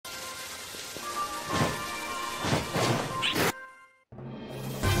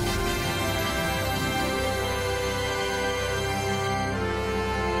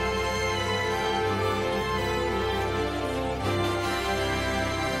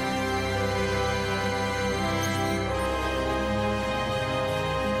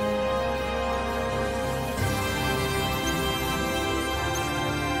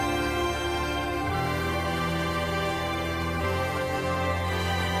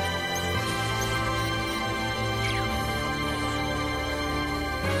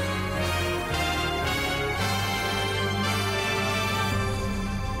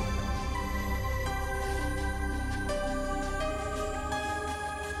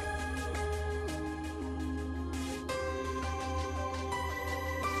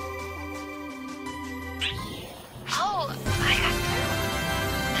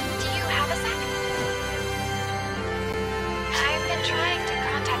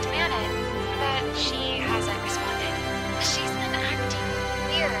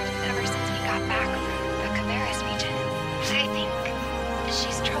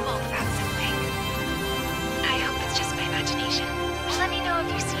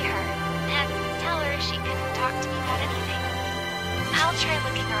I'll try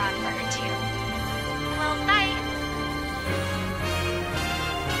looking around for her too. Well, bye.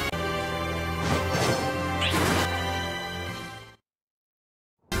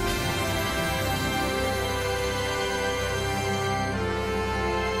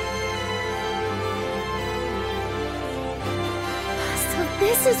 So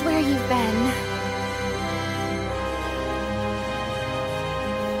this is where you've been.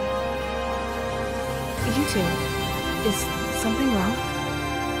 You two, is something wrong?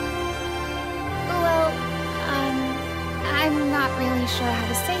 Well, I'm not really sure how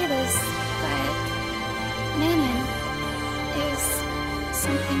to say this, but... Manon, is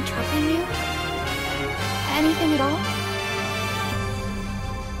something troubling you? Anything at all?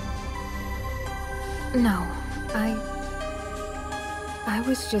 No, I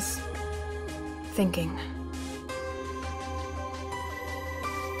was just thinking.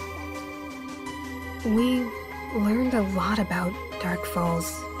 We learned a lot about Dark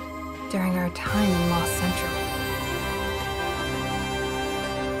Falls during our time in Lost Central.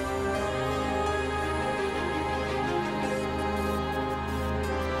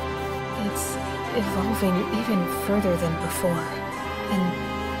 It's evolving even further than before, and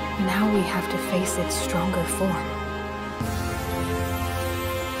now we have to face its stronger form.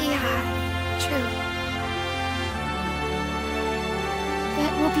 Yeah, true.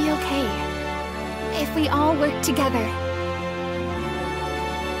 But we'll be okay. If we all work together.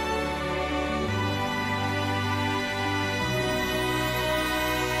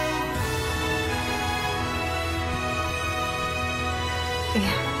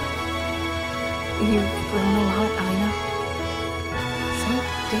 Yeah. You've grown a lot, Aina. So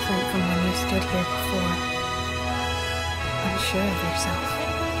different from when you stood here before. Unsure of yourself.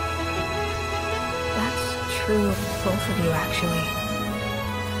 That's true of both of you, actually.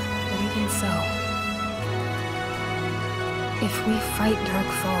 But even so, if we fight Dark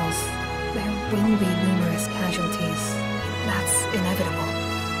Falls, there will be numerous casualties. That's inevitable.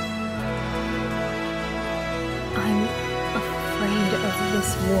 I'm afraid of this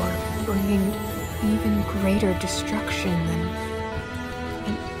war bringing even greater destruction than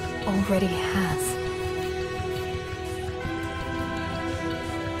it already has.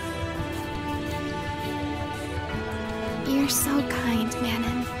 You're so kind,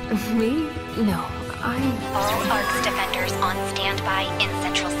 Manon. Me? No. All ARC's defenders on standby in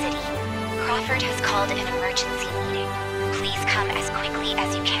Central City. Crawford has called an emergency meeting. Please come as quickly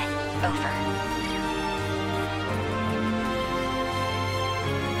as you can. Over.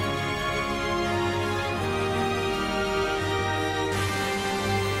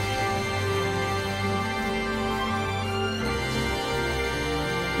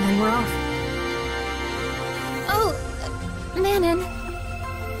 Then we're off. Oh, Manon.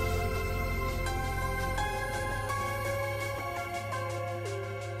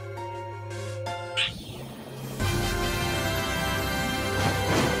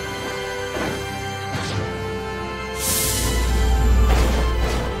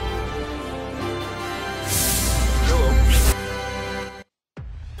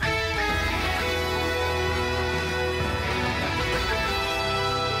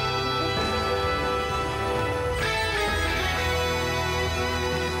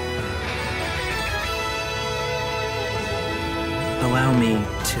 Allow me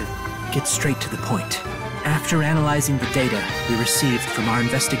to get straight to the point. After analyzing the data we received from our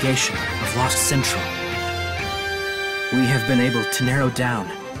investigation of Lost Central, we have been able to narrow down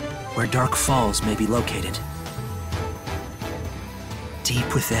where Dark Falls may be located.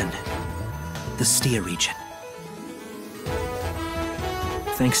 Deep within the Stia region.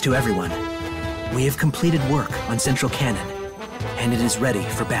 Thanks to everyone, we have completed work on Central Cannon, and it is ready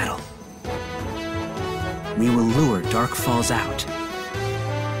for battle. We will lure Dark Falls out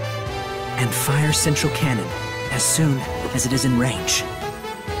and fire Central Cannon as soon as it is in range.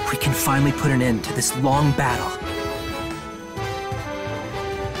 We can finally put an end to this long battle.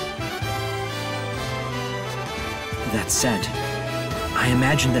 That said, I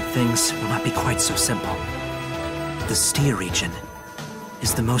imagine that things will not be quite so simple. The Stia region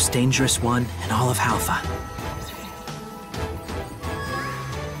is the most dangerous one in all of Halpha.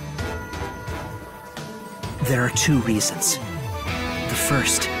 There are two reasons. The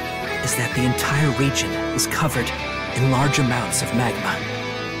first is that the entire region is covered in large amounts of magma.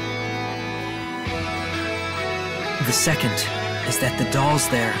 The second is that the dolls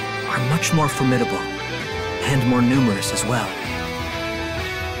there are much more formidable and more numerous as well.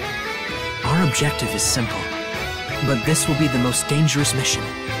 Our objective is simple, but this will be the most dangerous mission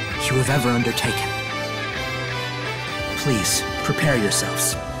you have ever undertaken. Please prepare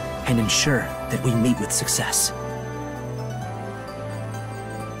yourselves and ensure that we meet with success.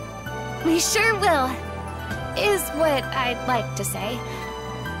 We sure will, is what I'd like to say.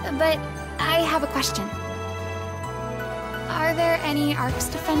 But I have a question. Are there any Arcs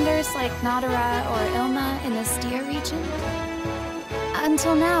defenders like Nadara or Ilma in the Stia region?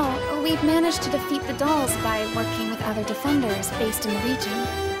 Until now, we've managed to defeat the dolls by working with other defenders based in the region.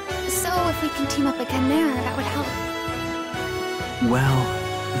 So if we can team up again there, that would help. Well,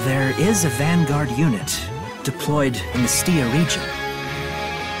 there is a Vanguard unit deployed in the Stia region.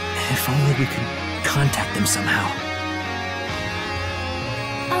 If only we could contact them somehow.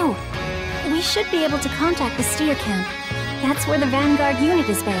 Oh, we should be able to contact the Stia camp. That's where the Vanguard unit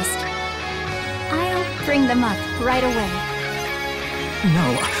is based. I'll bring them up right away.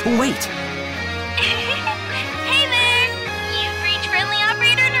 No, wait! Hey there! You've reached friendly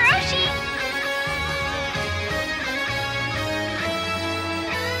operator Naroshi!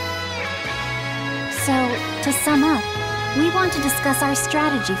 So, to sum up, we want to discuss our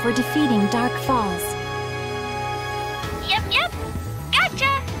strategy for defeating Dark Falls. Yep.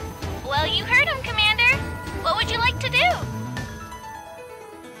 Gotcha! Well, you heard him, Commander. What would you like to do?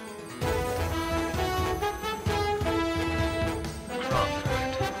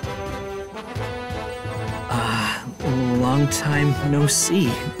 Long time no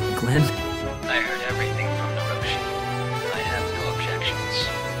see, Glenn. I heard everything from Naroshi. I have no objections.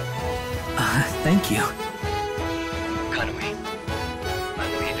 Thank you. Kanui,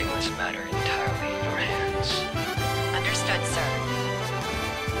 I'm leaving this matter entirely in your hands. Understood, sir.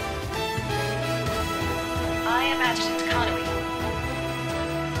 I am Adjutant Kanui.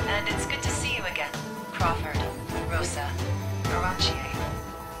 And it's good to see you again, Crawford, Rosa, Arachie.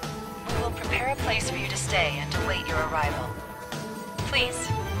 We will prepare a place for you to stay and await your arrival. Please,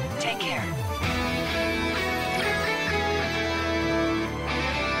 take care.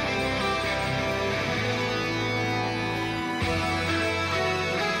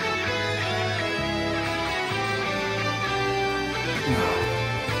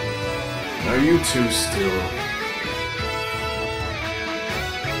 Are you two still...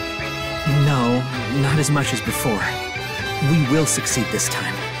 No, not as much as before. We will succeed this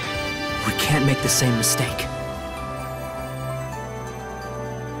time. We can't make the same mistake.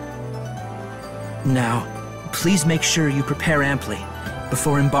 Now, please make sure you prepare amply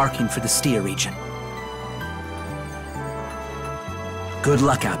before embarking for the Stia region. Good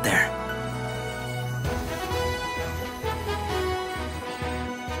luck out there.